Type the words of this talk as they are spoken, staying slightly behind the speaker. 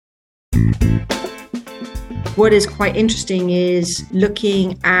What is quite interesting is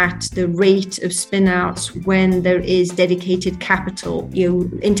looking at the rate of spin-outs when there is dedicated capital,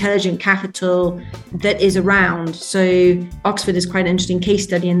 intelligent capital that is around. So Oxford is quite an interesting case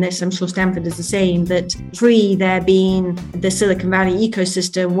study in this. I'm sure Stanford is the same, that pre there being the Silicon Valley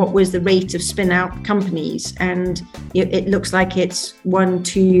ecosystem, what was the rate of spin-out companies? And it looks like it's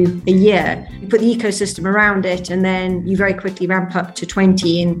 1-2 a year. You put the ecosystem around it and then you very quickly ramp up to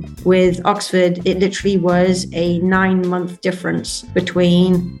 20. And with Oxford, it literally was a 9-month difference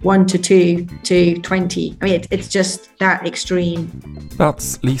between 1 to 2 to 20. I mean, it's just that extreme.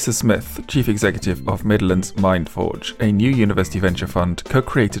 That's Lisa Smith, Chief Executive of Midlands Mindforge, a new university venture fund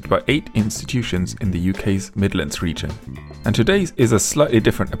co-created by 8 institutions in the UK's Midlands region. And today's is a slightly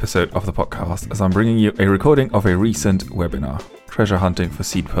different episode of the podcast, as I'm bringing you a recording of a recent webinar, Treasure Hunting for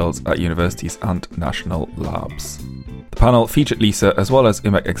Seed Pearls at Universities and National Labs. The panel featured Lisa as well as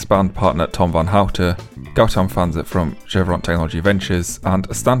IMEC Expand partner Tom van Houten, Gautam Fanze from Chevron Technology Ventures, and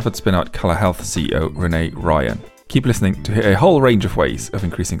Stanford spinout Kala Health CEO Renee Ryan. Keep listening to hear a whole range of ways of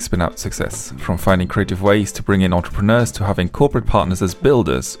increasing spinout success, from finding creative ways to bring in entrepreneurs to having corporate partners as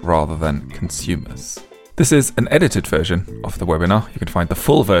builders rather than consumers. This is an edited version of the webinar. You can find the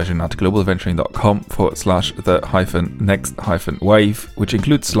full version at globalventuring.com/the-next-wave, which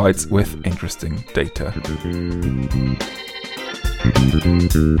includes slides with interesting data.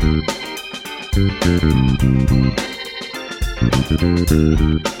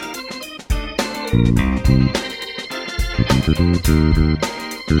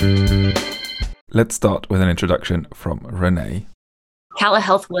 Let's start with an introduction from Renee. Kala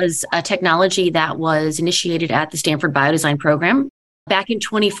Health was a technology that was initiated at the Stanford Biodesign program. Back in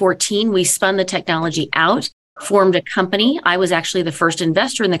 2014, we spun the technology out, formed a company. I was actually the first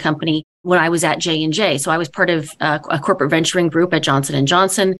investor in the company when I was at J&J. So I was part of a corporate venturing group at Johnson &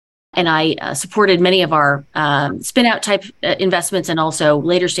 Johnson, and I supported many of our spin-out type investments and also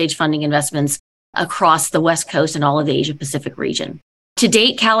later stage funding investments across the West Coast and all of the Asia Pacific region. To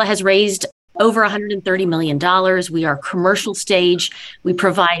date, Kala has raised over $130 million. We are commercial stage. We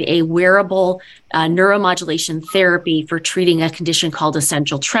provide a wearable neuromodulation therapy for treating a condition called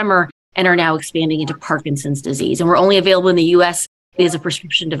essential tremor and are now expanding into Parkinson's disease. And we're only available in the US as a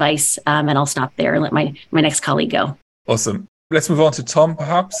prescription device. And I'll stop there and let my next colleague go. Awesome. Let's move on to Tom,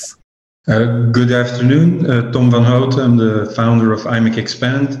 perhaps. Good afternoon. Tom van Houten. I'm the founder of IMEC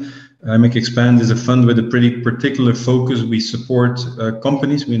Expand. IMEC Expand is a fund with a pretty particular focus. We support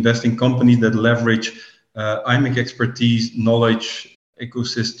companies. We invest in companies that leverage IMEC expertise, knowledge,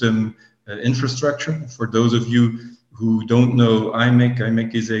 ecosystem, infrastructure. For those of you who don't know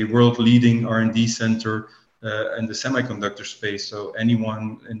IMEC is a world-leading R&D center in the semiconductor space. So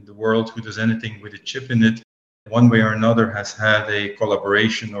anyone in the world who does anything with a chip in it, one way or another, has had a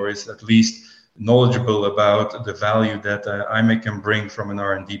collaboration or is at least knowledgeable about the value that IMEC can bring from an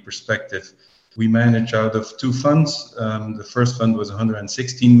R&D perspective. We manage out of 2 funds. The first fund was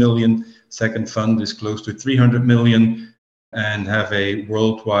 116 million. Second fund is close to 300 million and have a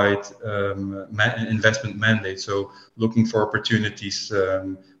worldwide investment mandate. So looking for opportunities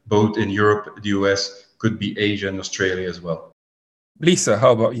both in Europe, the US, could be Asia and Australia as well. Lisa,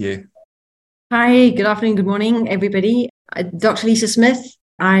 how about you? Hi, good afternoon, good morning, everybody. Dr. Lisa Smith.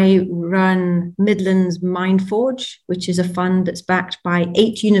 I run Midlands Mindforge, which is a fund that's backed by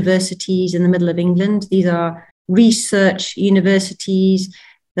 8 universities in the middle of England. These are research universities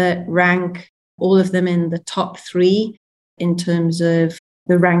that rank all of them in the top 3 in terms of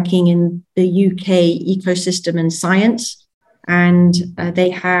the ranking in the UK ecosystem and science. And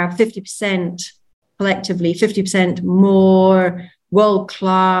they have 50% collectively, 50% more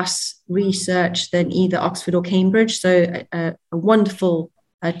world-class research than either Oxford or Cambridge. So a wonderful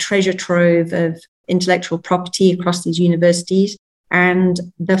treasure trove of intellectual property across these universities. And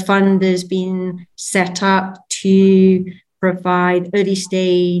the fund has been set up to provide early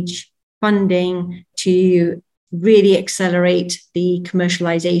stage funding to really accelerate the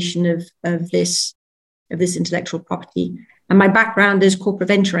commercialization of this intellectual property. And my background is corporate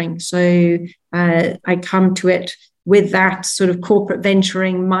venturing. So I come to it with that sort of corporate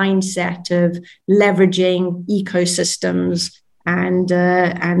venturing mindset of leveraging ecosystems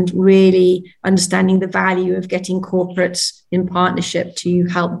and really understanding the value of getting corporates in partnership to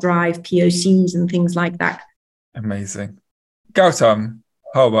help drive POCs and things like that. Amazing. Gautam,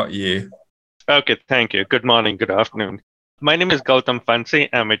 how about you? Okay, thank you. Good morning, good afternoon. My name is Gautam Fanze.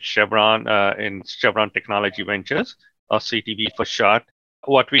 I'm at Chevron in Chevron Technology Ventures, or CTV for short.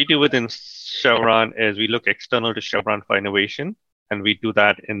 What we do within Chevron is we look external to Chevron for innovation, and we do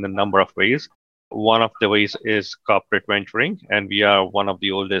that in a number of ways. One of the ways is corporate venturing, and we are one of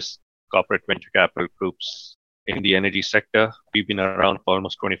the oldest corporate venture capital groups in the energy sector. We've been around for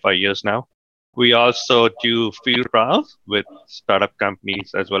almost 25 years now. We also do field trials with startup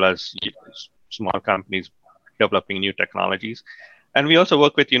companies as well as small companies developing new technologies. And we also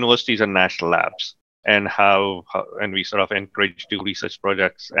work with universities and national labs and and we sort of encourage do research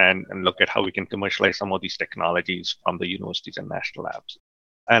projects and look at how we can commercialize some of these technologies from the universities and national labs.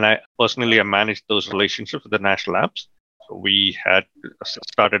 And I personally managed those relationships with the national labs. So we had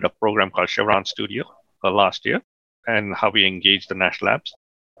started a program called Chevron Studio last year and how we engage the national labs.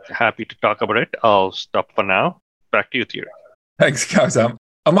 Happy to talk about it. I'll stop for now. Back to you, Thierry. Thanks, Gautam.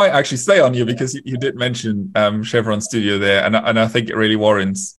 I might actually stay on you because you did mention Chevron Studio there, and I think it really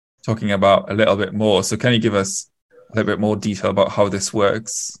warrants talking about a little bit more. So can you give us a little bit more detail about how this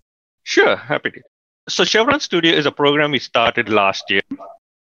works? Sure, happy to. So Chevron Studio is a program we started last year.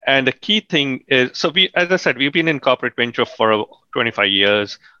 And the key thing is, as I said, we've been in corporate venture for 25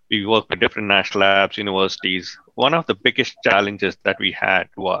 years. We work with different national labs, universities. One of the biggest challenges that we had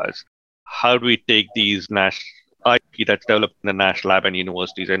was how do we take these IP that's developed in the national lab and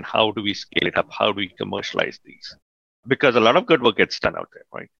universities and how do we scale it up? How do we commercialize these? Because a lot of good work gets done out there,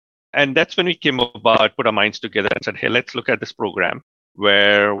 right? And that's when we came about, put our minds together and said, hey, let's look at this program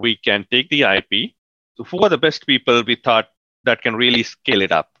where we can take the IP. So who are the best people we thought that can really scale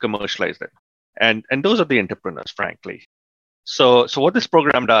it up, commercialize them? And those are the entrepreneurs, frankly. So what this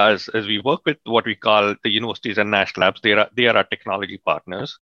program does is we work with what we call the universities and national labs. They are our technology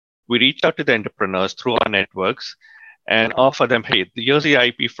partners. We reach out to the entrepreneurs through our networks and offer them, hey, here's the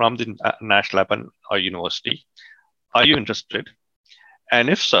IP from the national lab and our university. Are you interested? And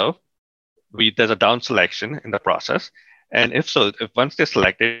if so, there's a down selection in the process. And if once they're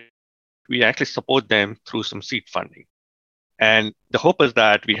selected, we actually support them through some seed funding. And the hope is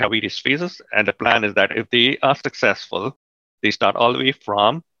that we have various phases. And the plan is that if they are successful, they start all the way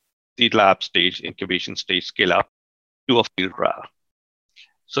from the lab stage, incubation stage, scale up to a field trial.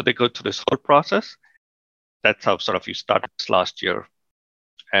 So they go through this whole process. That's how sort of we started this last year.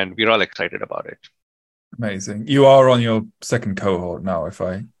 And we're all excited about it. Amazing. You are on your second cohort now, if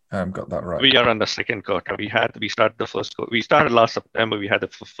I got that right. We are on the second cohort. We started the first cohort. We started last September. We had the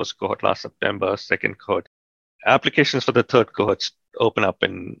first cohort last September, second cohort. Applications for the third cohort open up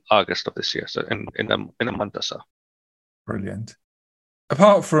in August of this year, so in a month or so. Brilliant.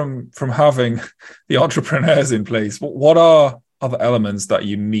 Apart from having the entrepreneurs in place, what are other elements that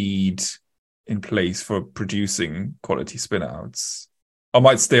you need in place for producing quality spin-outs? I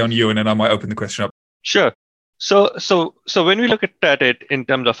might stay on you and then I might open the question up. Sure. So when we look at it in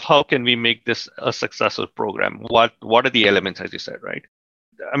terms of how can we make this a successful program, what are the elements, as you said, right?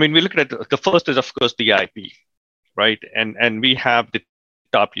 I mean, we look at the first is, of course, the IP, right? And we have the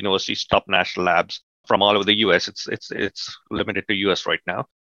top universities, top national labs from all over the US. It's limited to US right now,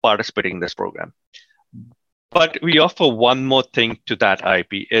 participating in this program. But we offer one more thing to that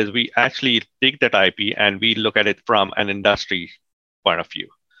IP is we actually take that IP and we look at it from an industry point of view.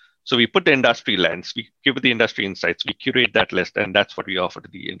 So we put the industry lens, we give it the industry insights, we curate that list, and that's what we offer to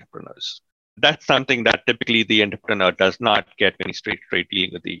the entrepreneurs. That's something that typically the entrepreneur does not get when he's straight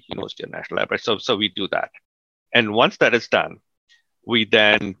dealing with the university or national lab. Right? So we do that. And once that is done, we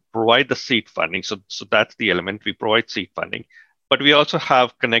then provide the seed funding. So that's the element. We provide seed funding, but we also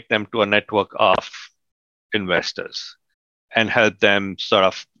connect them to a network of investors and help them sort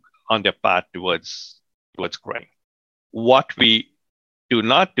of on their path towards growing. What we do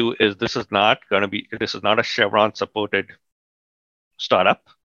not do is this is not a Chevron supported startup.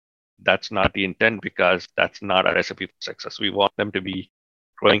 That's not the intent because that's not a recipe for success. We want them to be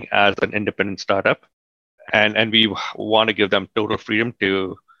growing as an independent startup, and we want to give them total freedom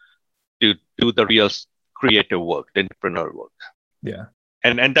to do the real creative work, the entrepreneurial work. Yeah.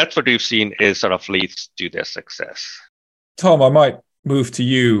 And that's what we've seen is sort of leads to their success. Tom, I might move to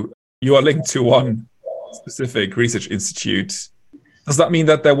you. You are linked to one specific research institute. Does that mean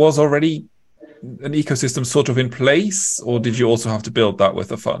that there was already an ecosystem sort of in place, or did you also have to build that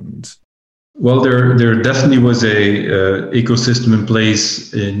with a fund? Well, there definitely was a ecosystem in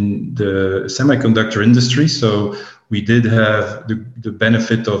place in the semiconductor industry. So we did have the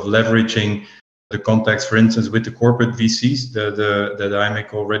benefit of leveraging the contacts, for instance, with the corporate VCs that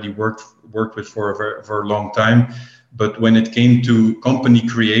IMEC already worked with for a long time. But when it came to company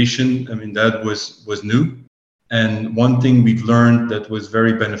creation, I mean, that was new. And one thing we've learned that was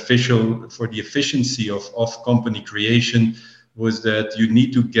very beneficial for the efficiency of company creation was that you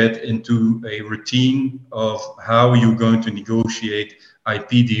need to get into a routine of how you're going to negotiate IP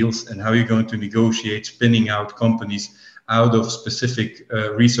deals and how you're going to negotiate spinning out companies out of specific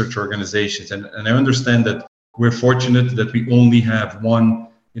research organizations. And I understand that we're fortunate that we only have one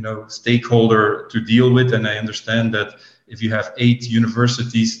stakeholder to deal with. And I understand that if you have 8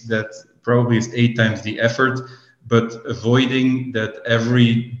 universities, that probably is 8 times the effort, but avoiding that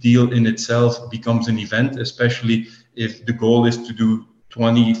every deal in itself becomes an event, especially if the goal is to do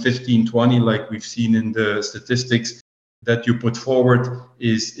 20, 15, 20, like we've seen in the statistics that you put forward,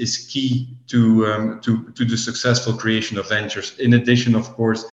 is key to the successful creation of ventures. In addition, of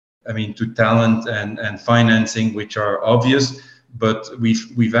course, to talent and financing, which are obvious, but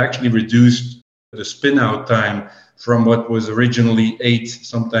we've actually reduced the spin-out time from what was originally 8,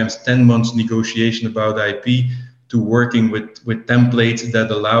 sometimes 10 months negotiation about IP to working with templates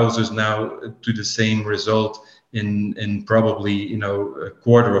that allows us now to the same result in probably a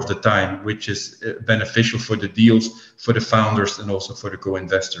quarter of the time, which is beneficial for the deals, for the founders, and also for the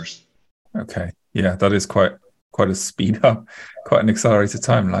co-investors. Okay, yeah, that is quite a speed up, quite an accelerated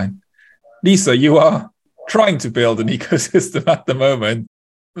timeline. Lisa, you are trying to build an ecosystem at the moment.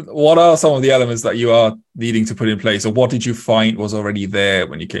 What are some of the elements that you are needing to put in place, or what did you find was already there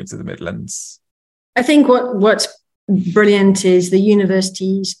when you came to the Midlands? I think what's brilliant is the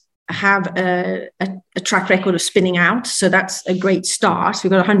universities have a track record of spinning out. So that's a great start.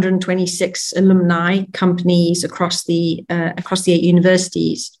 We've got 126 alumni companies across the 8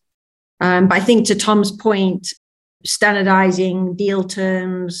 universities. But I think to Tom's point, standardizing deal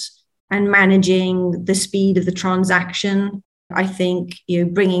terms and managing the speed of the transaction, I think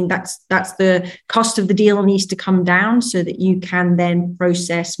bringing that's the cost of the deal needs to come down so that you can then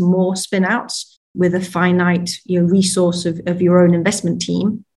process more spin outs with a finite resource of your own investment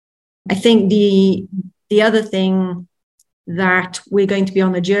team. I think the other thing that we're going to be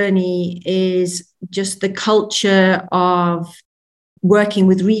on the journey is just the culture of working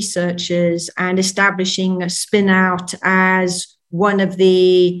with researchers and establishing a spin out as one of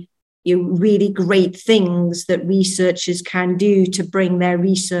the really great things that researchers can do to bring their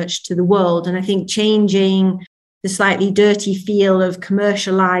research to the world. And I think changing the slightly dirty feel of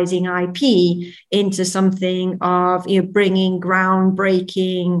commercializing IP into something of bringing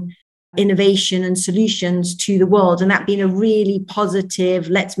groundbreaking innovation and solutions to the world, and that being a really positive,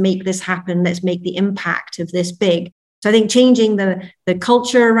 let's make this happen, let's make the impact of this big. So I think changing the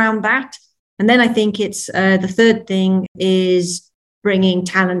culture around that. And then I think it's the third thing is bringing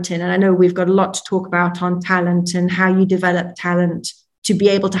talent in. And I know we've got a lot to talk about on talent and how you develop talent to be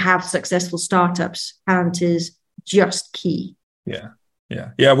able to have successful startups. Talent is just key.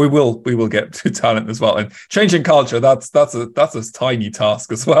 Yeah, we will get to talent as well, and changing culture. That's a tiny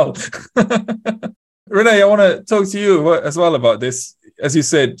task as well. Renee, I want to talk to you as well about this. As you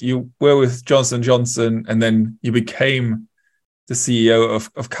said, you were with Johnson & Johnson, and then you became the CEO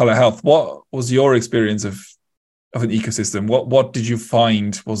of Color Health. What was your experience of an ecosystem? What did you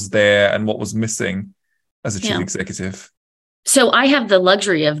find was there, and what was missing as a chief executive? So I have the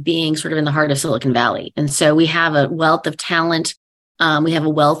luxury of being sort of in the heart of Silicon Valley, and so we have a wealth of talent. We have a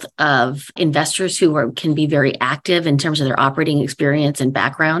wealth of investors who can be very active in terms of their operating experience and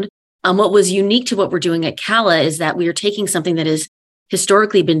background. What was unique to what we're doing at Cala is that we are taking something that has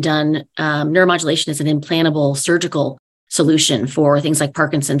historically been done. Neuromodulation is an implantable surgical solution for things like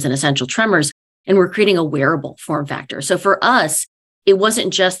Parkinson's and essential tremors, and we're creating a wearable form factor. So for us, it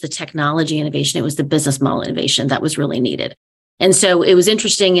wasn't just the technology innovation, it was the business model innovation that was really needed. And so it was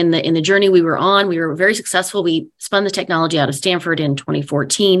interesting in the journey we were on. We were very successful. We spun the technology out of Stanford in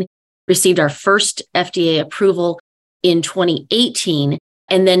 2014, received our first FDA approval in 2018,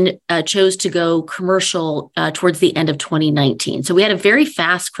 and then chose to go commercial towards the end of 2019. So we had a very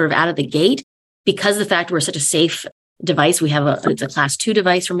fast curve out of the gate because of the fact we're such a safe device. We have it's a class 2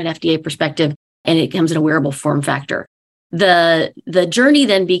 device from an FDA perspective, and it comes in a wearable form factor. The journey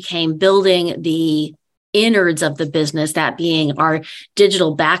then became building the innards of the business, that being our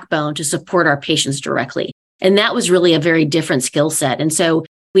digital backbone to support our patients directly. And that was really a very different skill set. And so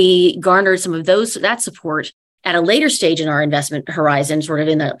we garnered some of that support at a later stage in our investment horizon, sort of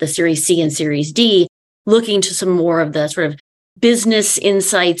in the Series C and Series D, looking to some more of the sort of business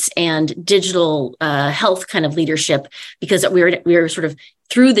insights and digital health kind of leadership, because we were sort of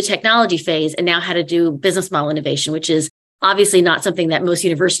through the technology phase and now had to do business model innovation, which is obviously not something that most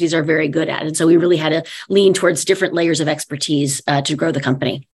universities are very good at. And so we really had to lean towards different layers of expertise to grow the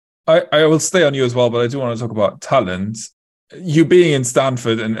company. I will stay on you as well, but I do want to talk about talent. You being in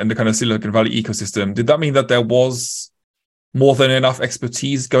Stanford and the kind of Silicon Valley ecosystem, did that mean that there was more than enough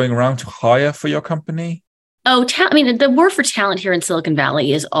expertise going around to hire for your company? The war for talent here in Silicon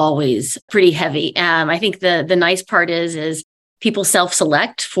Valley is always pretty heavy. I think the nice part is people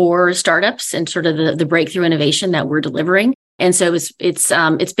self-select for startups and sort of the breakthrough innovation that we're delivering. And so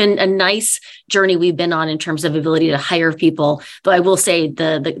it's been a nice journey we've been on in terms of ability to hire people. But I will say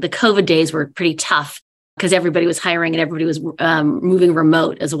the COVID days were pretty tough because everybody was hiring and everybody was moving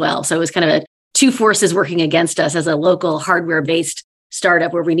remote as well. So it was kind of two forces working against us as a local hardware-based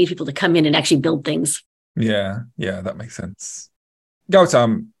startup where we need people to come in and actually build things. Yeah, that makes sense.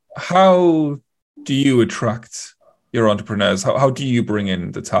 Gautam, how do you attract your entrepreneurs? How do you bring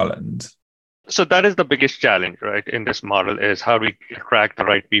in the talent? So that is the biggest challenge, right, in this model is how do we attract the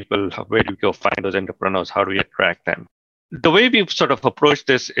right people? Where do we go find those entrepreneurs? How do we attract them? The way we've sort of approached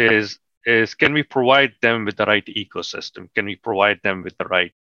this is can we provide them with the right ecosystem? Can we provide them with the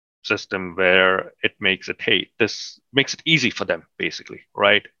right system where it makes it, hey, this makes it easy for them, basically,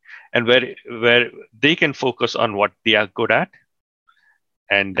 right? And where they can focus on what they are good at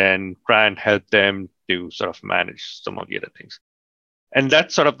and then try and help them to sort of manage some of the other things. And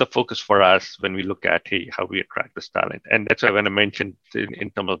that's sort of the focus for us when we look at, hey, how we attract this talent. And that's why when I mentioned in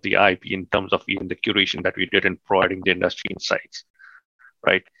terms of the IP, in terms of even the curation that we did in providing the industry insights,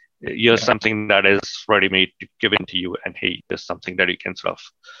 right? Here's something that is ready-made to give in to you, and hey, there's something that you can sort of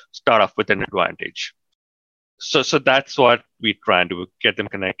start off with an advantage. So that's what we try and do, get them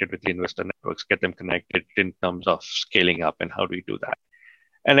connected with the investor networks, get them connected in terms of scaling up and how do we do that.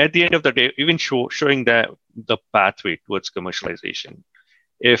 And at the end of the day, even showing the pathway towards commercialization.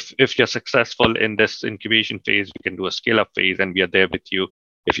 If you're successful in this incubation phase, we can do a scale-up phase and we are there with you.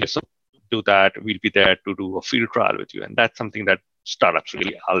 If you do that, we'll be there to do a field trial with you. And that's something that startups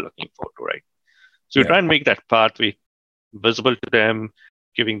really are looking forward to, right? So we try and make that pathway visible to them,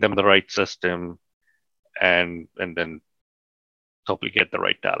 giving them the right system, and then hopefully get the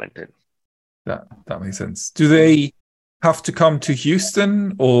right talent in. That makes sense. Do they have to come to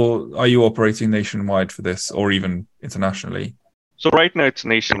Houston, or are you operating nationwide for this, or even internationally? So right now it's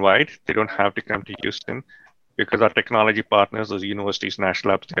nationwide. They don't have to come to Houston because our technology partners, those universities,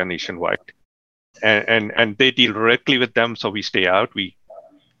 national labs, they are nationwide. And they deal directly with them, so we stay out. We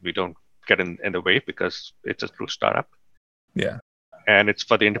don't get in the way because it's a true startup. Yeah. And it's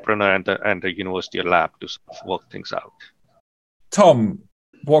for the entrepreneur and the university or lab to sort of work things out. Tom,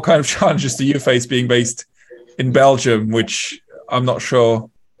 what kind of challenges do you face being based in Belgium, which I'm not sure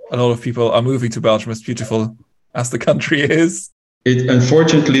a lot of people are moving to Belgium, as beautiful as the country is?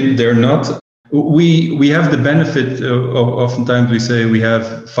 Unfortunately, they're not. We have the benefit of, oftentimes we say we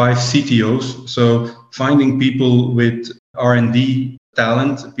have 5 CTOs. So finding people with R&D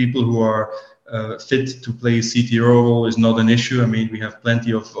talent, people who are fit to play a CTO role is not an issue. I mean, we have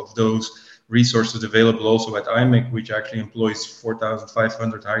plenty of those resources available also at IMEC, which actually employs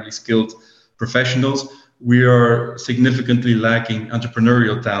 4,500 highly skilled professionals. We are significantly lacking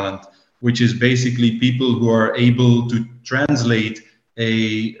entrepreneurial talent, which is basically people who are able to translate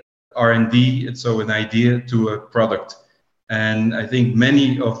a R&D, so an idea, to a product. And I think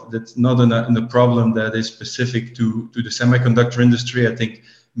many of that's not a problem that is specific to the semiconductor industry. I think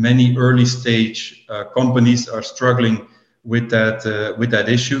many early stage companies are struggling with that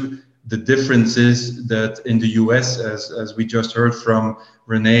issue. The difference is that in the US, as we just heard from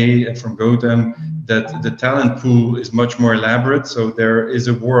Renee and from Gautam, that the talent pool is much more elaborate. So there is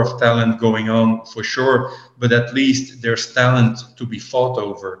a war of talent going on for sure, but at least there's talent to be fought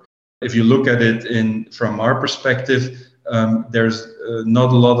over. If you look at it from our perspective, there's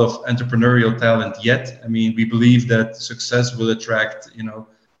not a lot of entrepreneurial talent yet. I mean, we believe that success will attract,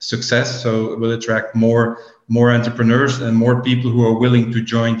 success. So it will attract more entrepreneurs and more people who are willing to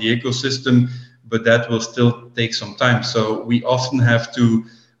join the ecosystem, but that will still take some time. So we often have to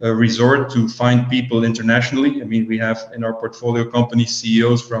resort to find people internationally. I mean, we have in our portfolio companies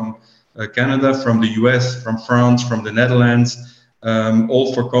CEOs from Canada, from the US, from France, from the Netherlands,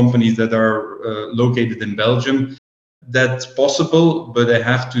 all for companies that are located in Belgium. That's possible, but I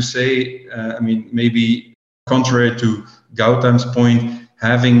have to say, maybe contrary to Gautam's point,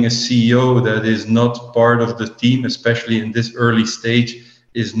 having a CEO that is not part of the team, especially in this early stage,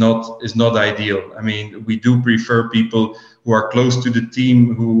 is not ideal. I mean, we do prefer people who are close to the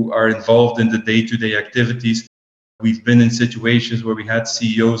team, who are involved in the day-to-day activities. We've been in situations where we had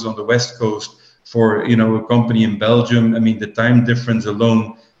CEOs on the West Coast for a company in Belgium. I mean, the time difference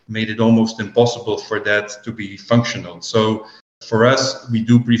alone made it almost impossible for that to be functional. So for us, we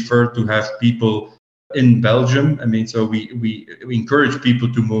do prefer to have people in Belgium. I mean, so we encourage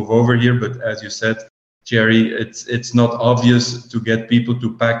people to move over here, but as you said, Jerry, it's not obvious to get people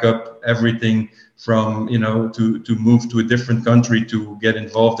to pack up everything from, to move to a different country to get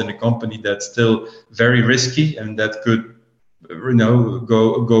involved in a company that's still very risky and that could,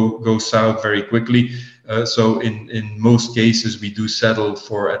 go south very quickly. So in most cases, we do settle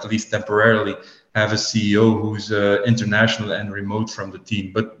for, at least temporarily, have a CEO who's international and remote from the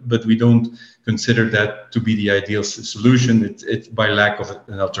team. But we don't consider that to be the ideal solution. It's by lack of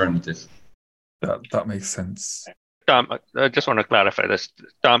an alternative. That makes sense. Tom, I just want to clarify this.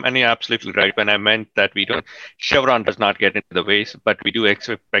 Tom, and you're absolutely right. When I meant that Chevron does not get into the ways, but we do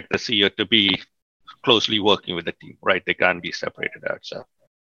expect the CEO to be closely working with the team, right? They can't be separated out. So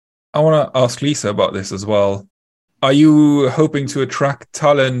I want to ask Lisa about this as well. Are you hoping to attract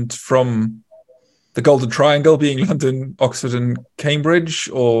talent from the Golden Triangle, being London, Oxford, and Cambridge,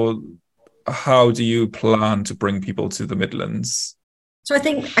 or how do you plan to bring people to the Midlands? So I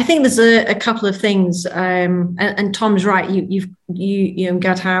think there's a couple of things, and Tom's right. You've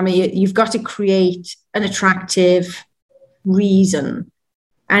Gautam, you've got to create an attractive reason,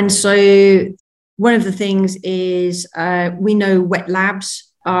 and so one of the things is we know wet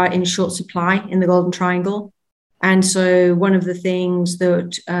labs are in short supply in the Golden Triangle. And so one of the things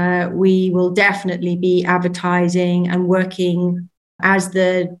that we will definitely be advertising and working as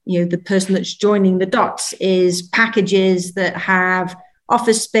the person that's joining the dots is packages that have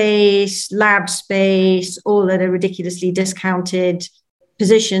office space, lab space, all at a ridiculously discounted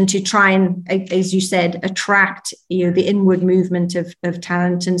position to try and, as you said, attract the inward movement of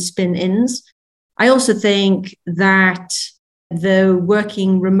talent and spin-ins. I also think that the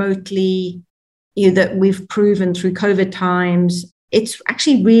working remotely that we've proven through COVID times, it's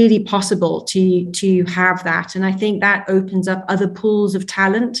actually really possible to have that. And I think that opens up other pools of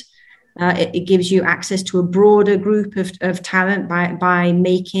talent. It gives you access to a broader group of talent by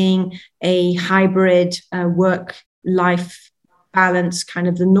making a hybrid work-life balance kind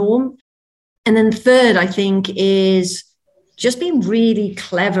of the norm. And then third, I think, is just being really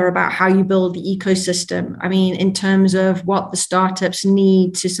clever about how you build the ecosystem. I mean, in terms of what the startups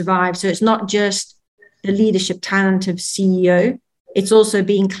need to survive. So it's not just the leadership talent of CEO. It's also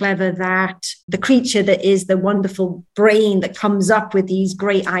being clever that the creature that is the wonderful brain that comes up with these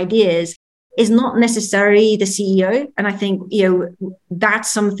great ideas is not necessarily the CEO. And I think, that's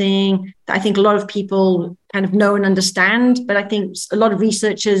something that I think a lot of people kind of know and understand. But I think a lot of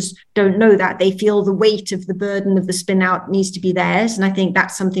researchers don't know that. They feel the weight of the burden of the spin out needs to be theirs. And I think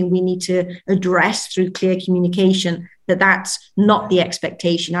that's something we need to address through clear communication, that's not the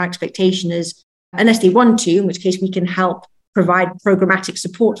expectation. Our expectation is, unless they want to, in which case we can help provide programmatic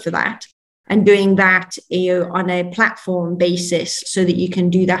support for that. And doing that on a platform basis so that you can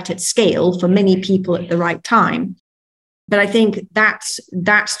do that at scale for many people at the right time. But I think that's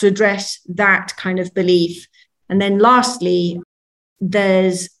to address that kind of belief. And then lastly,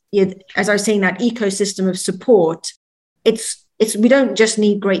 there's, as I was saying, that ecosystem of support. We don't just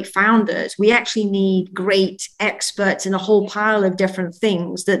need great founders. We actually need great experts in a whole pile of different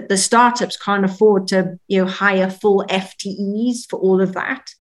things that the startups can't afford to hire full FTEs for all of that.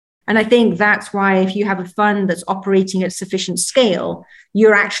 And I think that's why if you have a fund that's operating at sufficient scale,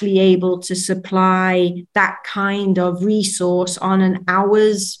 you're actually able to supply that kind of resource on an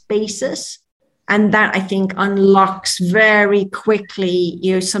hours basis. And that, I think, unlocks very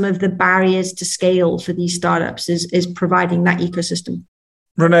quickly, some of the barriers to scale for these startups is providing that ecosystem.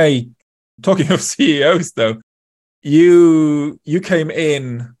 Renee, talking of CEOs, though, you came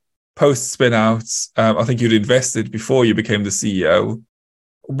in post spin-outs. I think you'd invested before you became the CEO.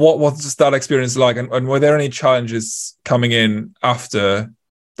 What was that experience like? And were there any challenges coming in after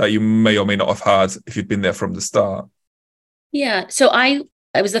that you may or may not have had if you'd been there from the start? Yeah. So I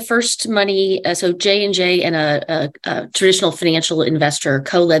was the first money. So J&J and a traditional financial investor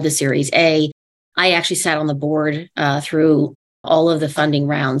co-led the Series A. I actually sat on the board through all of the funding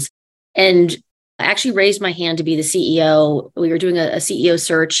rounds and I actually raised my hand to be the CEO. We were doing a CEO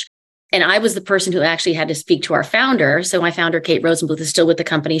search. And I was the person who actually had to speak to our founder. So my founder, Kate Rosenbluth, is still with the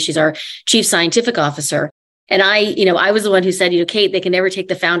company. She's our chief scientific officer. And I was the one who said, Kate, they can never take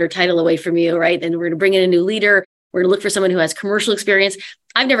the founder title away from you, right? And we're going to bring in a new leader. We're going to look for someone who has commercial experience.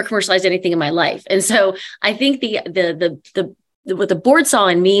 I've never commercialized anything in my life. And so I think what the board saw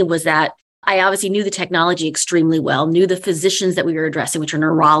in me was that I obviously knew the technology extremely well, knew the physicians that we were addressing, which are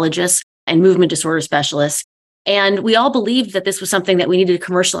neurologists and movement disorder specialists. And we all believed that this was something that we needed to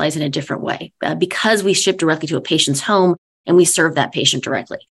commercialize in a different way because we ship directly to a patient's home and we serve that patient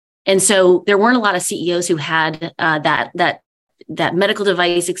directly. And so there weren't a lot of CEOs who had that medical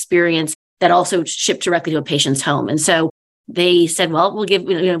device experience that also shipped directly to a patient's home. And so they said, well, we'll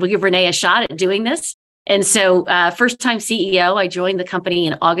give Renee a shot at doing this. And so first time CEO, I joined the company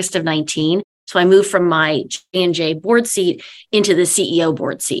in August of 19. So I moved from my J&J board seat into the CEO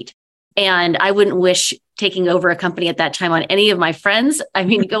board seat. And I wouldn't wish taking over a company at that time on any of my friends. I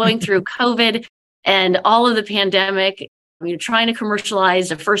mean, going through COVID and all of the pandemic, trying to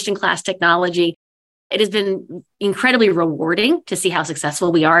commercialize a first-in-class technology, It has been incredibly rewarding to see how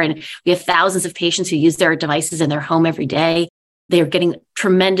successful we are. And we have thousands of patients who use their devices in their home every day. They're getting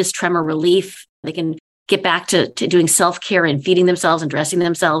tremendous tremor relief. They can get back to doing self-care and feeding themselves and dressing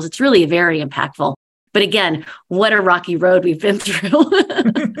themselves. It's really very impactful. But again, what a rocky road we've been through.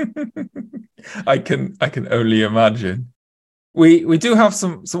 I can only imagine. We do have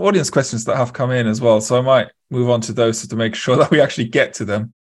some audience questions that have come in as well. So I might move on to those to make sure that we actually get to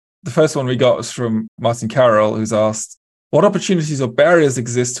them. The first one we got was from Martin Carroll, who's asked, what opportunities or barriers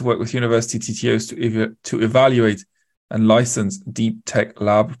exist to work with university TTOs to evaluate and license deep tech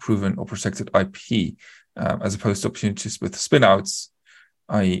lab proven or protected IP, as opposed to opportunities with spin-outs,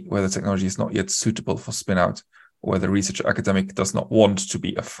 i.e. where the technology is not yet suitable for spin-out, or where the researcher academic does not want to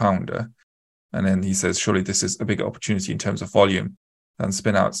be a founder. And then he says, surely this is a bigger opportunity in terms of volume than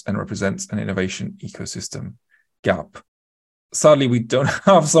spin-outs and represents an innovation ecosystem gap. Sadly, we don't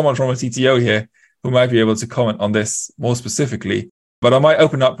have someone from a TTO here who might be able to comment on this more specifically, but I might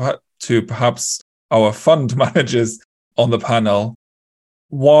open up to perhaps our fund managers on the panel.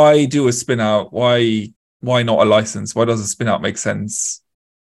 Why do a spin out? Why not a license? Why does a spin out make sense?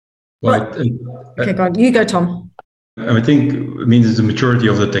 Well, okay, go on. You go, Tom. I think, it's the maturity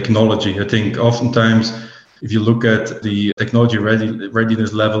of the technology. I think oftentimes, if you look at the technology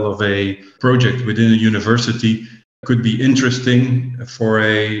readiness level of a project within a university, could be interesting for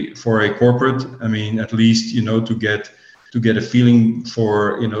a corporate. At least to get a feeling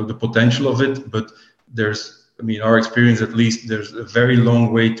for the potential of it. But there's, our experience at least, there's a very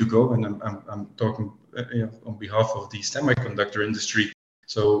long way to go, and I'm talking on behalf of the semiconductor industry.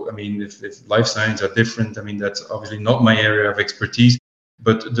 So if life science are different, that's obviously not my area of expertise.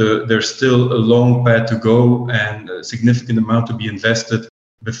 But there's still a long path to go and a significant amount to be invested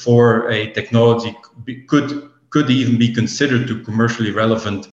before a technology could even be considered to commercially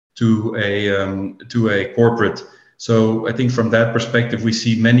relevant to a corporate. So I think from that perspective, we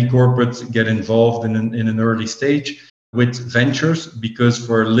see many corporates get involved in an early stage with ventures, because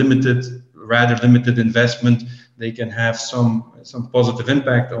for rather limited investment, they can have some positive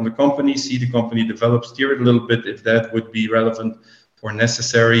impact on the company, see the company develop, steer it a little bit if that would be relevant or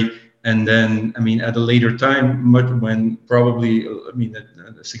necessary. And then, at a later time, when probably,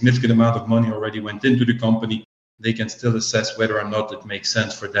 a significant amount of money already went into the company, they can still assess whether or not it makes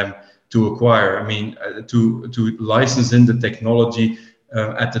sense for them to acquire. To license in the technology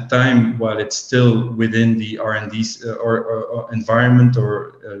at the time, while it's still within the R&D or environment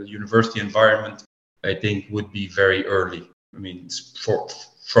or university environment, I think would be very early. For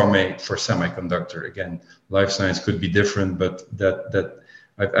semiconductor, again, life science could be different, but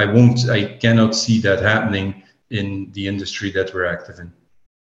I cannot see that happening in the industry that we're active in.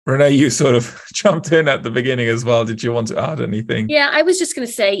 Renee, you sort of jumped in at the beginning as well. Did you want to add anything? Yeah, I was just going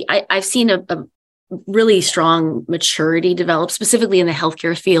to say, I've seen a really strong maturity develop, specifically in the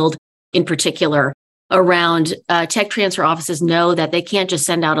healthcare field in particular, around tech transfer offices know that they can't just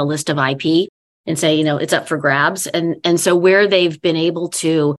send out a list of IP and say, it's up for grabs. And so where they've been able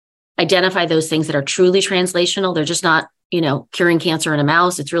to identify those things that are truly translational, they're just not, curing cancer in a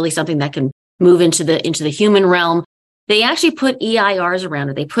mouse. It's really something that can move into the human realm. They actually put EIRs around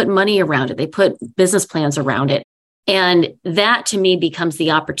it. They put money around it. They put business plans around it. And that to me becomes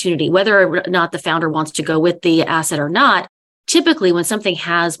the opportunity, whether or not the founder wants to go with the asset or not. Typically, when something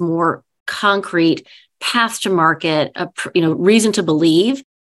has more concrete path to market, reason to believe,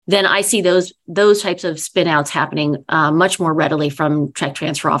 then I see those types of spin outs happening much more readily from tech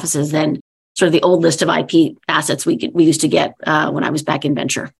transfer offices than sort of the old list of IP assets we used to get when I was back in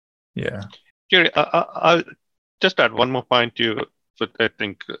venture. Yeah. Jerry, I'll just add one more point to, I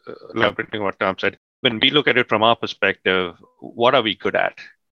think, elaborating what Tom said. When we look at it from our perspective, what are we good at?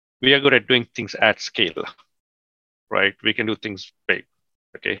 We are good at doing things at scale, right? We can do things big,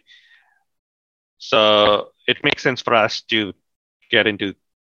 okay? So it makes sense for us to get into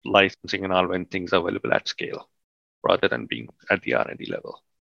licensing and all when things are available at scale, rather than being at the R&D level.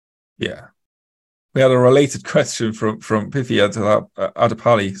 Yeah. We had a related question from Pithi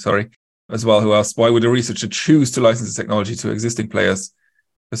Adapali, as well, who asked, why would a researcher choose to license the technology to existing players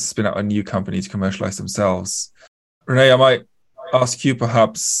versus spin out a new company to commercialize themselves? Renee, I might ask you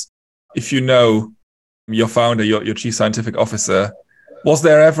perhaps, if you know your founder, your chief scientific officer, was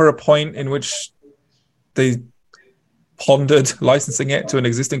there ever a point in which they pondered licensing it to an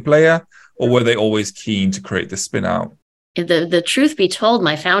existing player, or were they always keen to create the spin out? The truth be told,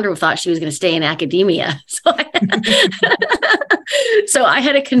 my founder thought she was going to stay in academia. So I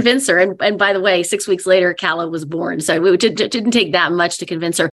had to convince her. And by the way, 6 weeks later, Calla was born. So it didn't take that much to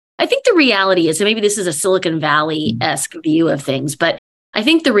convince her. I think the reality is, and maybe this is a Silicon Valley-esque view of things, but I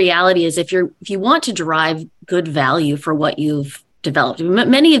think the reality is if you want to derive good value for what you've developed,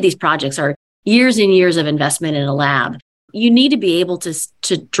 many of these projects are years and years of investment in a lab. You need to be able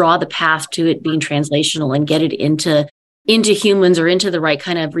to draw the path to it being translational and get it into humans or into the right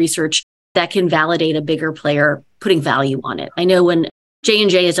kind of research that can validate a bigger player putting value on it. I know when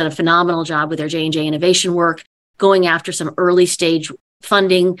J&J has done a phenomenal job with their J&J innovation work, going after some early stage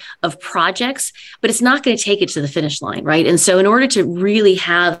funding of projects, but it's not going to take it to the finish line, right? And so in order to really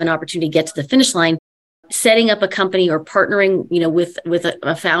have an opportunity to get to the finish line, setting up a company or partnering, with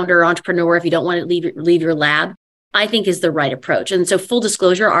a founder, entrepreneur, if you don't want to leave your lab, I think is the right approach. And so full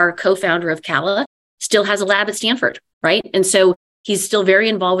disclosure, our co-founder of Cala still has a lab at Stanford, right? And so he's still very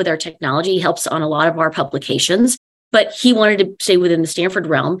involved with our technology. He helps on a lot of our publications, but he wanted to stay within the Stanford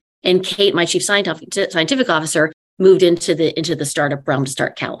realm. And Kate, my chief scientific officer, moved into the startup realm to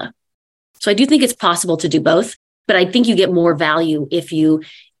start Cala. So I do think it's possible to do both, but I think you get more value if you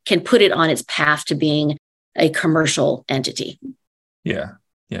can put it on its path to being a commercial entity. Yeah.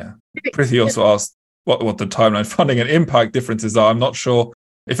 Priti also asked what the timeline, funding, and impact differences are. I'm not sure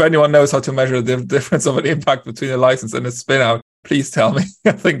if anyone knows how to measure the difference of an impact between a license and a spin-out. Please tell me.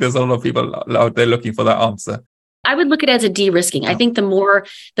 I think there's a lot of people out there looking for that answer. I would look at it as a de-risking. I think the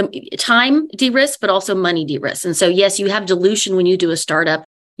time de-risk, but also money de-risk. And so, yes, you have dilution when you do a startup.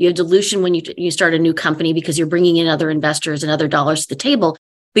 You have dilution when you start a new company because you're bringing in other investors and other dollars to the table,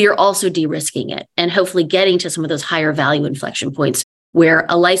 but you're also de-risking it and hopefully getting to some of those higher value inflection points where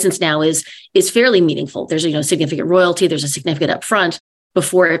a license now is fairly meaningful. There's significant royalty. There's a significant upfront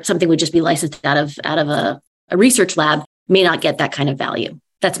before something would just be licensed out of a research lab may not get that kind of value.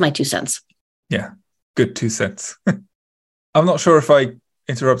 That's my 2 cents. Yeah. Good 2 cents. I'm not sure if I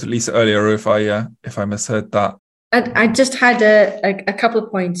interrupted Lisa earlier or if I misheard that. I just had a couple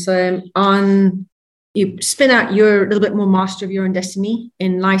of points on you spin out. You're a little bit more master of your own destiny.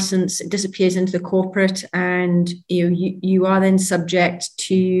 In license, it disappears into the corporate, and you are then subject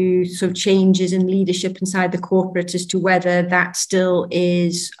to sort of changes in leadership inside the corporate as to whether that still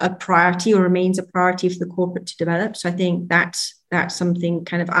is a priority or remains a priority for the corporate to develop. So I think that's something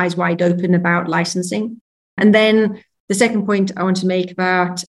kind of eyes wide open about licensing. And then the second point I want to make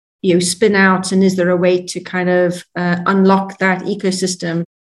about spin out and is there a way to kind of unlock that ecosystem?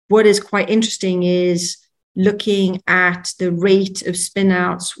 What is quite interesting is looking at the rate of spin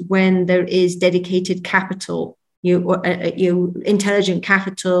outs when there is dedicated capital, intelligent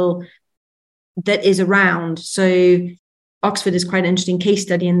capital that is around. So Oxford is quite an interesting case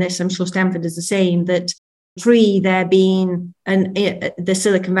study in this. I'm sure Stanford is the same, that pre there being the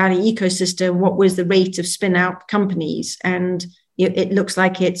Silicon Valley ecosystem, what was the rate of spin out companies? And it looks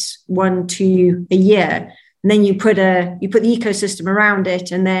like it's 1-2 a year. And then you put the ecosystem around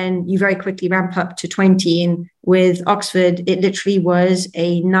it, and then you very quickly ramp up to 20. And with Oxford, it literally was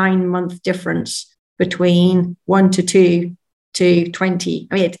a 9-month difference between 1 to 2 to 20.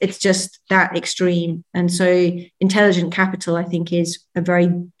 I mean, it's just that extreme. And so intelligent capital, I think, is a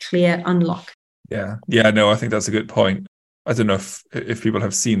very clear unlock. Yeah. No, I think that's a good point. I don't know if people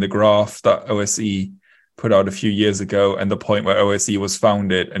have seen the graph that OSE put out a few years ago and the point where OSE was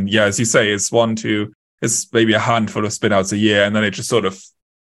founded. And yeah, as you say, it's maybe a handful of spin-outs a year, and then it just sort of,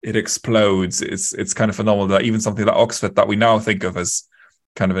 it explodes. It's kind of phenomenal that even something like Oxford that we now think of as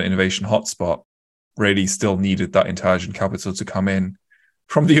kind of an innovation hotspot really still needed that intelligent capital to come in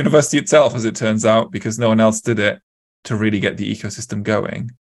from the university itself, as it turns out, because no one else did it to really get the ecosystem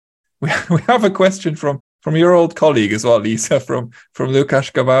going. We have a question from your old colleague as well, Lisa, from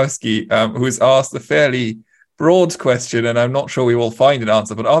Lukasz Gabowski, who has asked a fairly broad question, and I'm not sure we will find an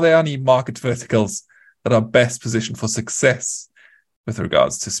answer, but are there any market verticals that are best positioned for success with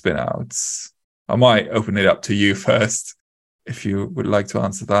regards to spin-outs? I might open it up to you first, if you would like to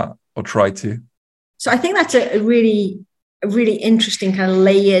answer that or try to. So I think that's a really interesting kind of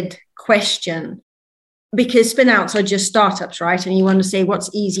layered question, because spin-outs are just startups, right? And you want to say what's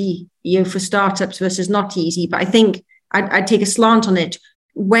easy for startups versus not easy. But I think I'd take a slant on it.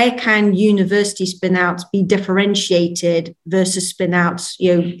 Where can university spin-outs be differentiated versus spin-outs,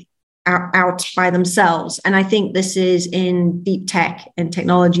 out by themselves? And I think this is in deep tech and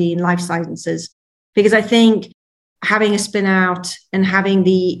technology and life sciences, because I think having a spin out and having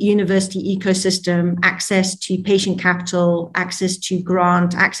the university ecosystem, access to patient capital, access to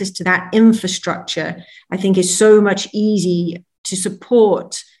grant, access to that infrastructure, I think is so much easy to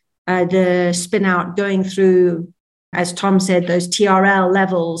support the spin out going through, as Tom said, those TRL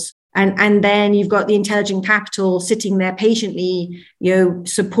levels. And then you've got the intelligent capital sitting there patiently,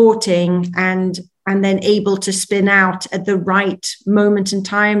 supporting and then able to spin out at the right moment in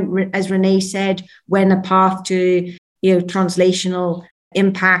time, as Renee said, when a path to, translational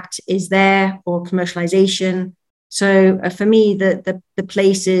impact is there for commercialization. So for me, the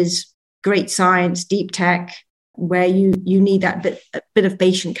place is great science, deep tech, where you need that bit of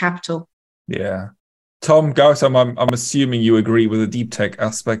patient capital. Yeah. Tom, Gautam, I'm assuming you agree with the deep tech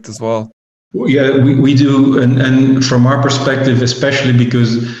aspect as well. Yeah, we do. And from our perspective, especially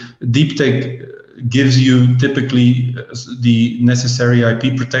because deep tech gives you typically the necessary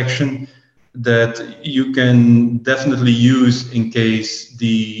IP protection that you can definitely use in case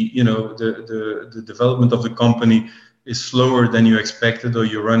the development of the company is slower than you expected, or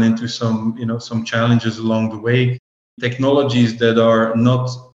you run into some challenges along the way. Technologies that are not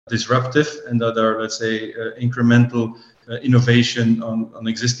disruptive and that are, let's say, incremental innovation on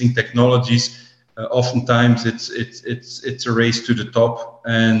existing technologies. Oftentimes, it's a race to the top,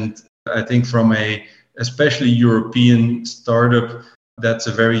 and I think from a especially European startup, that's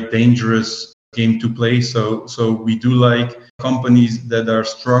a very dangerous game to play. So we do like companies that are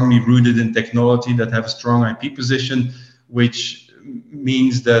strongly rooted in technology, that have a strong IP position, which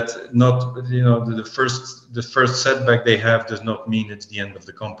means that not the first setback they have does not mean it's the end of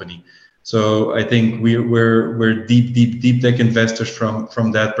the company. So I think we're deep tech investors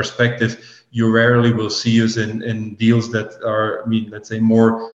from that perspective. You rarely will see us in deals that are, let's say,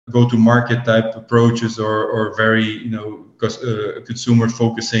 more go-to-market type approaches or very,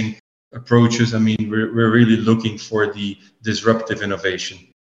 consumer-focusing approaches. We're really looking for the disruptive innovation.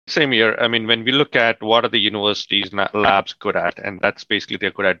 Same here. When we look at what are the universities and labs good at, and that's basically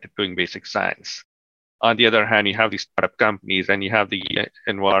they're good at doing basic science. On the other hand, you have these startup companies and you have the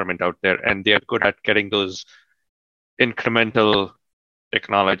environment out there, and they're good at getting those incremental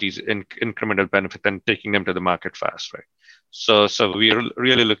technologies, incremental benefit, and taking them to the market fast, right? So we're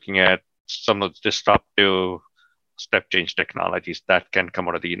really looking at some of the disruptive step change technologies that can come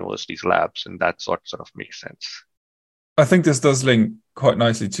out of the university's labs, and that's what sort of makes sense. I think this does link quite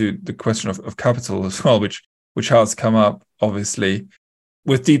nicely to the question of capital as well, which has come up, obviously.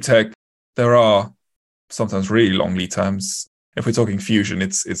 With deep tech, there are sometimes really long lead times. If we're talking fusion,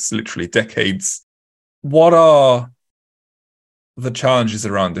 it's literally decades. What are the challenges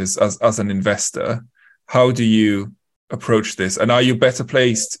around this as an investor? How do you approach this? And are you better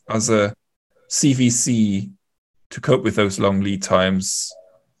placed as a CVC to cope with those long lead times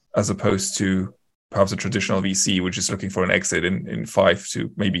as opposed to perhaps a traditional VC, which is looking for an exit in 5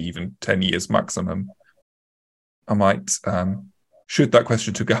 to maybe even 10 years maximum? I might shoot that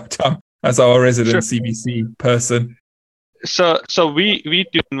question to Gautam as our resident CVC person. So we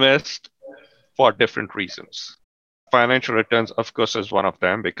do invest for different reasons. Financial returns, of course, is one of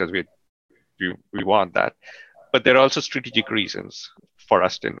them because we want that. But there are also strategic reasons for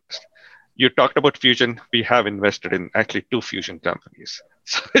us to invest. You talked about fusion. We have invested in actually 2 fusion companies.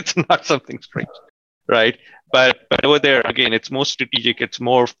 So it's not something strange, right? But over there, again, it's more strategic. It's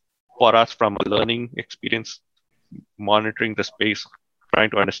more for us from a learning experience, monitoring the space, trying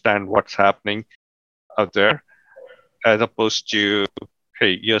to understand what's happening out there, as opposed to,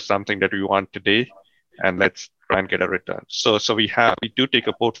 hey, here's something that we want today, and let's try and get a return. So we do take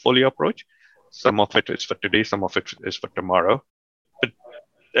a portfolio approach. Some of it is for today, some of it is for tomorrow. But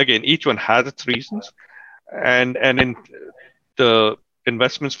again, each one has its reasons. And in the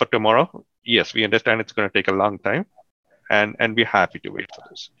investments for tomorrow, yes, we understand it's going to take a long time, and we're happy to wait for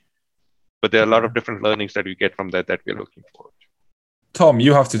this. But there are a lot of different learnings that we get from that we're looking forward to. Tom,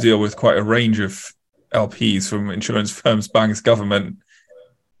 you have to deal with quite a range of LPs, from insurance firms, banks, government.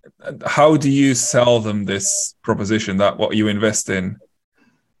 How do you sell them this proposition that what you invest in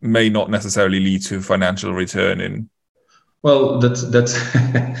may not necessarily lead to financial return in? Well, that's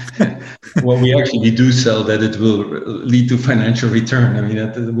well, we actually do sell that it will lead to financial return.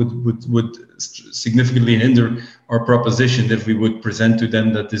 That would significantly hinder our proposition if we would present to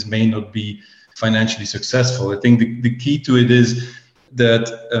them that this may not be financially successful. I think the key to it is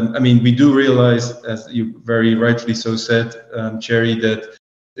that, we do realize, as you very rightfully so said, Cherry, that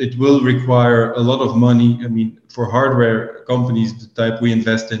it will require a lot of money. For hardware companies, the type we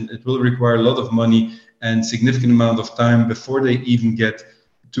invest in, it will require a lot of money and significant amount of time before they even get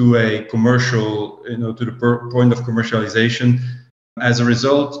to a commercial, to the point of commercialization. As a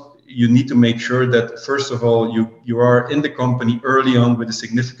result, you need to make sure that, first of all, you are in the company early on with a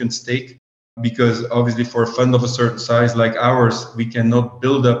significant stake, because obviously for a fund of a certain size like ours, we cannot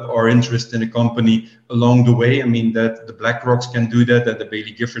build up our interest in a company along the way. That the BlackRocks can do that the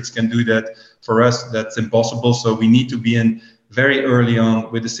Baillie Giffords can do that. For us, that's impossible. So we need to be in very early on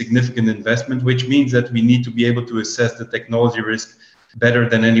with a significant investment, which means that we need to be able to assess the technology risk better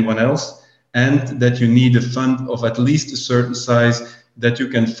than anyone else, and that you need a fund of at least a certain size that you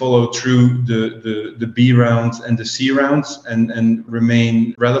can follow through the B rounds and the C rounds and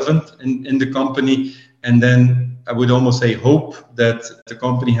remain relevant in the company. And then I would almost say hope that the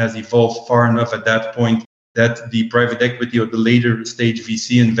company has evolved far enough at that point that the private equity or the later stage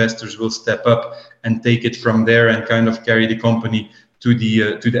VC investors will step up and take it from there and kind of carry the company to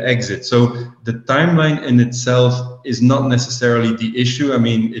the exit. So the timeline in itself is not necessarily the issue. I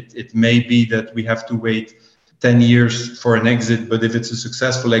mean, it may be that we have to wait 10 years for an exit, but if it's a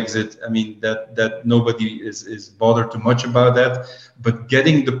successful exit, I mean, that nobody is bothered too much about that. But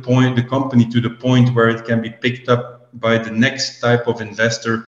getting the company to the point where it can be picked up by the next type of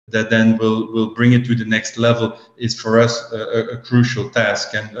investor that then will bring it to the next level is for us a crucial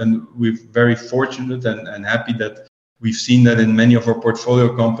task. And we're very fortunate and happy that we've seen that in many of our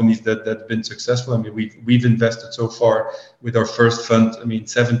portfolio companies that have been successful. I mean, we've invested so far with our first fund,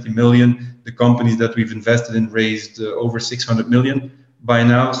 70 million. The companies that we've invested in raised over 600 million by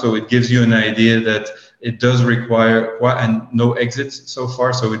now. So it gives you an idea that it does require and no exits so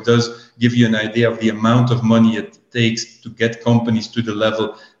far. So it does give you an idea of the amount of money it takes to get companies to the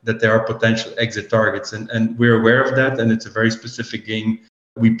level that there are potential exit targets. And we're aware of that. And it's a very specific game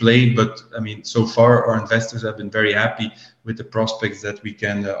we play, but I mean, so far our investors have been very happy with the prospects that we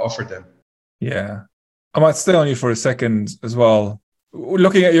can offer them. Yeah, I might stay on you for a second as well.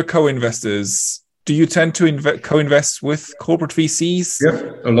 Looking at your co-investors, do you tend to co-invest with corporate VCs?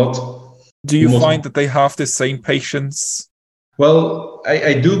 Yeah, a lot. Do you find that they have the same patience? Well,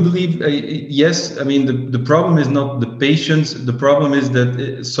 I do believe, yes. I mean, the problem is not the patience. The problem is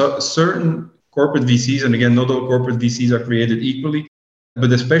that certain corporate VCs, and again, not all corporate VCs are created equally,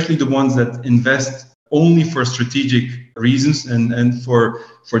 but especially the ones that invest only for strategic reasons and for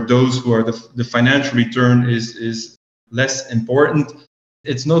those who are the financial return is less important.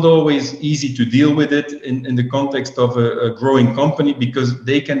 It's not always easy to deal with it in the context of a growing company because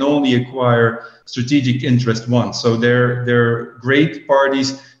they can only acquire strategic interest once. So they're great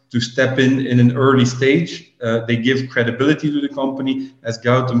parties to step in an early stage. They give credibility to the company. As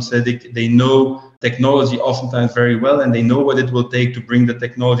Gautam said, they know technology oftentimes very well, and they know what it will take to bring the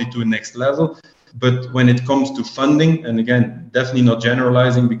technology to the next level. But when it comes to funding, and again, definitely not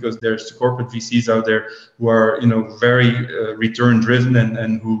generalizing because there's corporate VCs out there who are, very return driven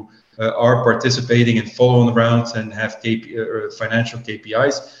and who are participating in follow-on rounds and have financial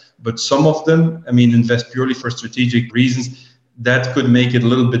KPIs. But some of them, invest purely for strategic reasons. That could make it a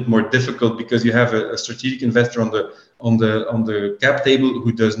little bit more difficult because you have a strategic investor on the cap table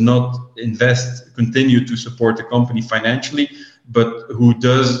who does not continue to support the company financially, but who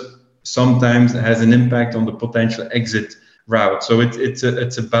does sometimes has an impact on the potential exit route. So it's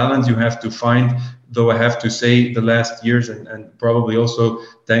a balance you have to find. Though I have to say the last years and probably also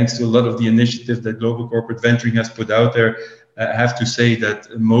thanks to a lot of the initiatives that Global Corporate Venturing has put out there, I have to say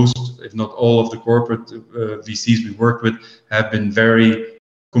that most, if not all, of the corporate VCs we worked with have been very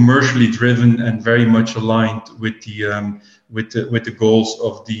commercially driven and very much aligned with the goals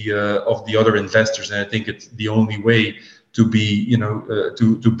of the other investors. And I think it's the only way to be,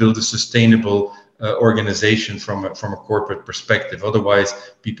 to build a sustainable organization from a corporate perspective.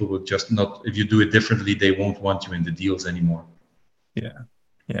 Otherwise, people will just not. If you do it differently, they won't want you in the deals anymore. Yeah.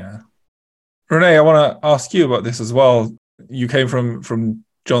 René, I want to ask you about this as well. You came from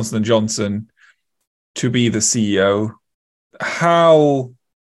Johnson & Johnson to be the CEO.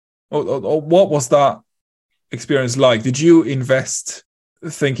 What was that experience like? Did you invest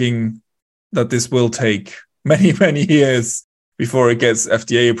thinking that this will take many, many years before it gets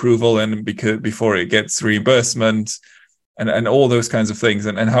FDA approval and before it gets reimbursement and all those kinds of things?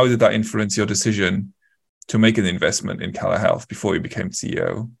 And how did that influence your decision to make an investment in Cala Health before you became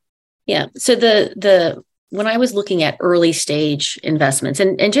CEO? Yeah. So when I was looking at early stage investments,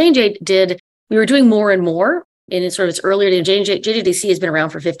 and J&J we were doing more and more in its earlier days. JJDC has been around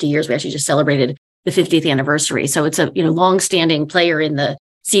for 50 years. We actually just celebrated the 50th anniversary. So it's a long-standing player in the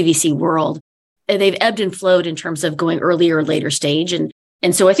CVC world. And they've ebbed and flowed in terms of going earlier or later stage. And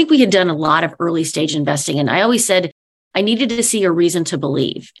so I think we had done a lot of early stage investing. And I always said I needed to see a reason to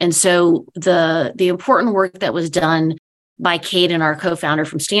believe. And so the important work that was done by Kate and our co-founder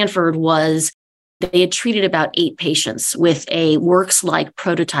from Stanford was they had treated about 8 patients with a works-like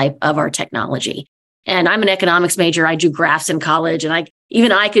prototype of our technology. And I'm an economics major. I do graphs in college. And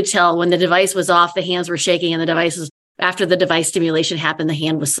I could tell when the device was off, the hands were shaking, and the devices, after the device stimulation happened, the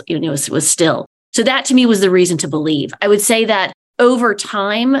hand was still. So that to me was the reason to believe. I would say that over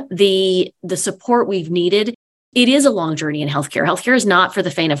time, the support we've needed, it is a long journey in healthcare. Healthcare is not for the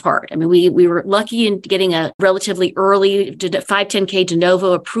faint of heart. We were lucky in getting a relatively early 510(k) de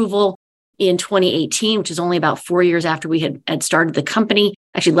novo approval in 2018, which is only about 4 years after we had started the company,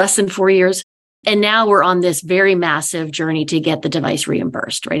 actually less than 4 years. And now we're on this very massive journey to get the device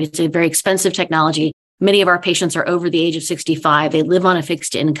reimbursed, right? It's a very expensive technology. Many of our patients are over the age of 65. They live on a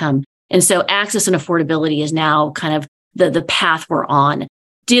fixed income. And so access and affordability is now kind of the path we're on.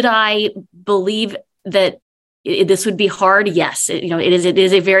 Did I believe that this would be hard? Yes. It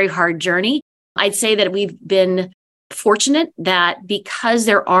is a very hard journey. I'd say that we've been fortunate that because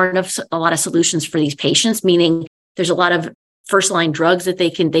there aren't a lot of solutions for these patients, meaning there's a lot of first line drugs that they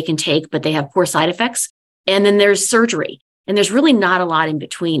can take, but they have poor side effects. And then there's surgery, and there's really not a lot in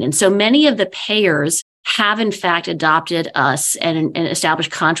between. And so many of the payers have in fact adopted us and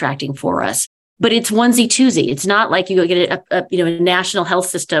established contracting for us. But it's onesie twosie. It's not like you go get a national health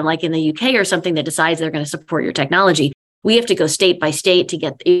system like in the UK or something that decides they're going to support your technology. We have to go state by state to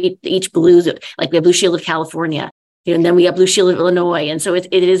get each Blue, like we have Blue Shield of California, and then we have Blue Shield of Illinois. And so it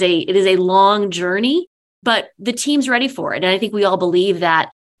is a long journey, but the team's ready for it. And I think we all believe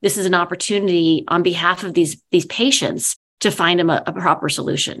that this is an opportunity on behalf of these patients to find them a proper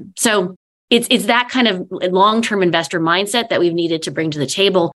solution. So it's that kind of long-term investor mindset that we've needed to bring to the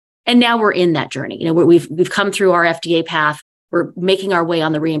table. And now we're in that journey. We've come through our FDA path. We're making our way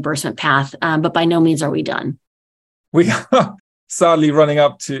on the reimbursement path, but by no means are we done. We are sadly running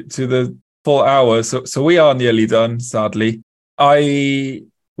up to the full hour. So we are nearly done, sadly. I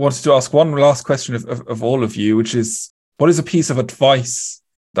wanted to ask one last question of all of you, which is, what is a piece of advice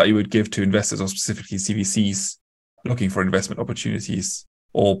that you would give to investors, or specifically CVCs looking for investment opportunities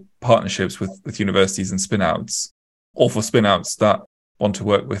or partnerships with universities and spinouts, or for spinouts that want to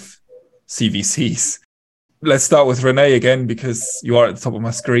work with CVCs? Let's start with Renee again, because you are at the top of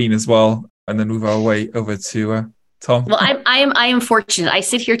my screen as well, and then move our way over to Tom. Well, I am fortunate. I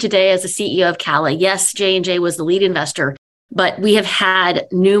sit here today as the CEO of Cala. Yes, J&J was the lead investor, but we have had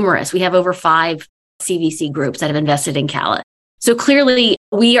we have over 5 CVC groups that have invested in Cala. So clearly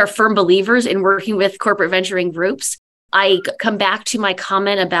we are firm believers in working with corporate venturing groups. I come back to my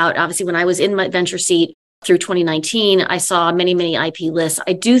comment about, obviously, when I was in my venture seat through 2019, I saw many, many IP lists.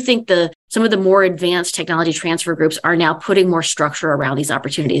 I do think some of the more advanced technology transfer groups are now putting more structure around these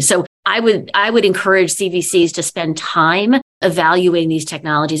opportunities. So I would encourage CVCs to spend time evaluating these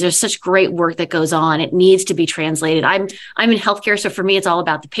technologies. There's such great work that goes on. It needs to be translated. I'm in healthcare, so for me, it's all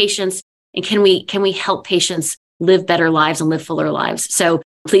about the patients. And can we help patients live better lives and live fuller lives? So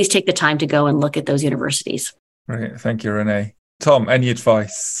please take the time to go and look at those universities. Right. Thank you, Renee. Tom, any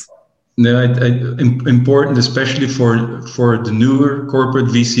advice? No, important, especially for the newer corporate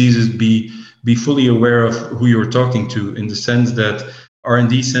VCs, is be fully aware of who you're talking to, in the sense that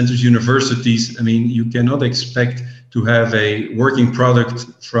R&D centers, universities, I mean, you cannot expect to have a working product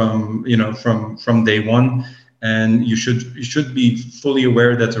from day one. And you should be fully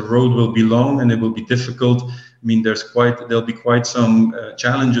aware that the road will be long and it will be difficult. I mean, there'll be quite some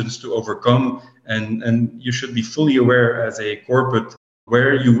challenges to overcome, and you should be fully aware as a corporate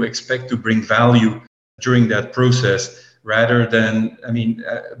where you expect to bring value during that process, rather than,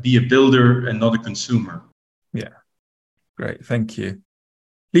 be a builder and not a consumer. Yeah, great, thank you.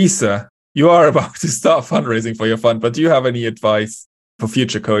 Lisa, you are about to start fundraising for your fund, but do you have any advice for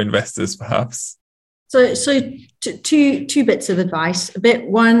future co-investors, perhaps? So two bits of advice.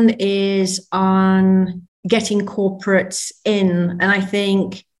 One is on getting corporates in, and I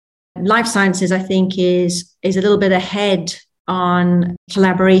think life sciences, is a little bit ahead on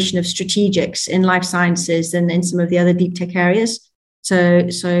collaboration of strategics in life sciences and in some of the other deep tech areas. So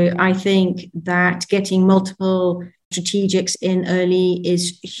I think that getting multiple strategics in early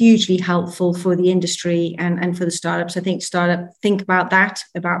is hugely helpful for the industry and for the startups. I think think about that,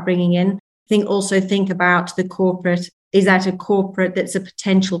 about bringing in. Think about the corporate. Is that a corporate that's a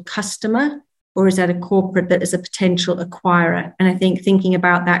potential customer, or is that a corporate that is a potential acquirer? And I think thinking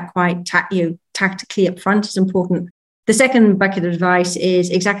about that quite tactically up front is important. The second bucket of advice is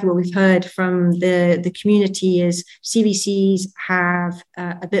exactly what we've heard from the community is CVCs have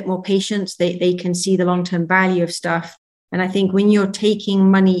a bit more patience. They can see the long-term value of stuff. And I think when you're taking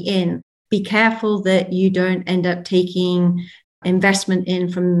money in, be careful that you don't end up taking investment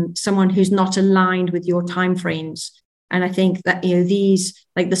in from someone who's not aligned with your timeframes. And I think that, these,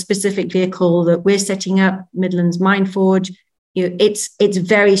 like the specific vehicle that we're setting up, Midlands Mindforge, it's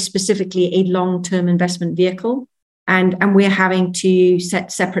very specifically a long-term investment vehicle. And we're having to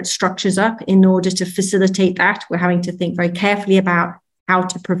set separate structures up in order to facilitate that. We're having to think very carefully about how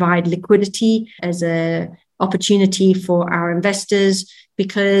to provide liquidity as an opportunity for our investors.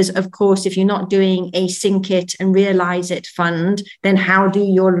 Because, of course, if you're not doing a sink it and realize it fund, then how do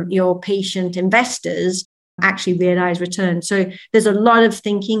your patient investors actually realize returns. So there's a lot of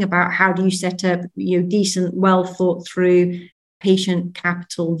thinking about how do you set up, decent, well thought through patient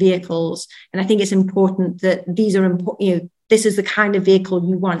capital vehicles. And I think it's important that these are important. This is the kind of vehicle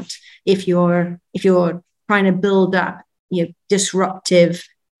you want if you're trying to build up, disruptive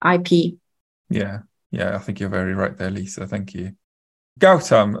IP. Yeah, I think you're very right there, Lisa. Thank you.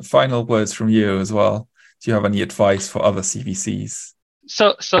 Gautam, final words from you as well. Do you have any advice for other CVCs?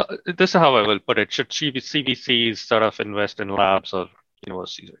 So this is how I will put it. Should CVCs sort of invest in labs or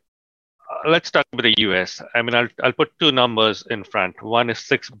universities? Let's start with the US. I mean, I'll put two numbers in front. One is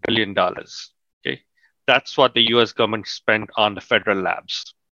 $6 billion. Okay, that's what the US government spent on the federal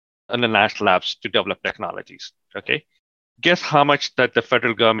labs and the national labs to develop technologies. Okay, guess how much that the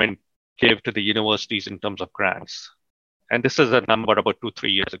federal government gave to the universities in terms of grants? And this is a number about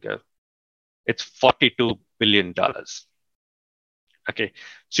 2-3 years ago. It's $42 billion. Okay,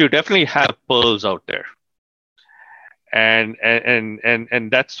 so you definitely have pearls out there, and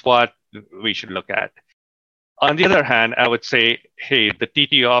that's what we should look at. On the other hand, I would say, hey, the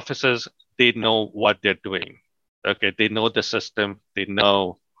TTO offices, they know what they're doing. Okay, they know the system, they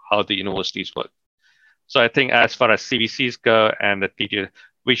know how the universities work. So I think as far as CVCs go and the TTO,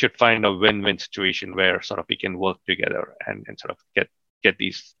 we should find a win-win situation where sort of we can work together and sort of get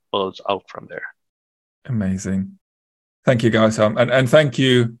these pearls out from there. Amazing. Thank you, guys. And thank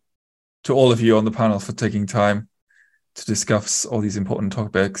you to all of you on the panel for taking time to discuss all these important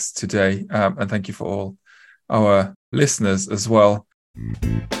topics today. And thank you for all our listeners as well.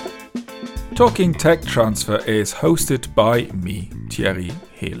 Talking Tech Transfer is hosted by me, Thierry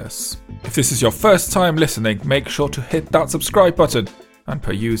Heles. If this is your first time listening, make sure to hit that subscribe button and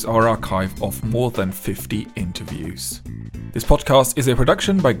peruse our archive of more than 50 interviews. This podcast is a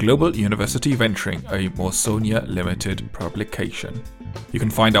production by Global University Venturing, a Morsonia Limited publication. You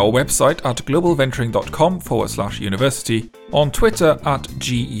can find our website at globalventuring.com/university, on Twitter at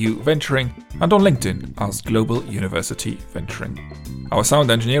GU Venturing, and on LinkedIn as Global University Venturing. Our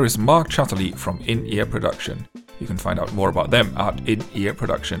sound engineer is Mark Chatterley from In-Ear Production. You can find out more about them at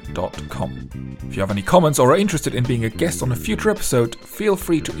inearproduction.com. If you have any comments or are interested in being a guest on a future episode, feel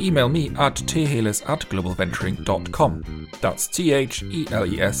free to email me at theheles@globalventuring.com. That's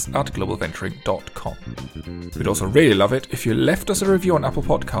THELES@globalventuring.com. We'd also really love it if you left us a review on Apple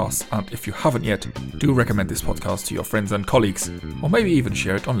Podcasts, and if you haven't yet, do recommend this podcast to your friends and colleagues, or maybe even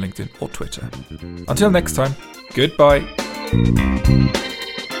share it on LinkedIn or Twitter. Until next time, goodbye.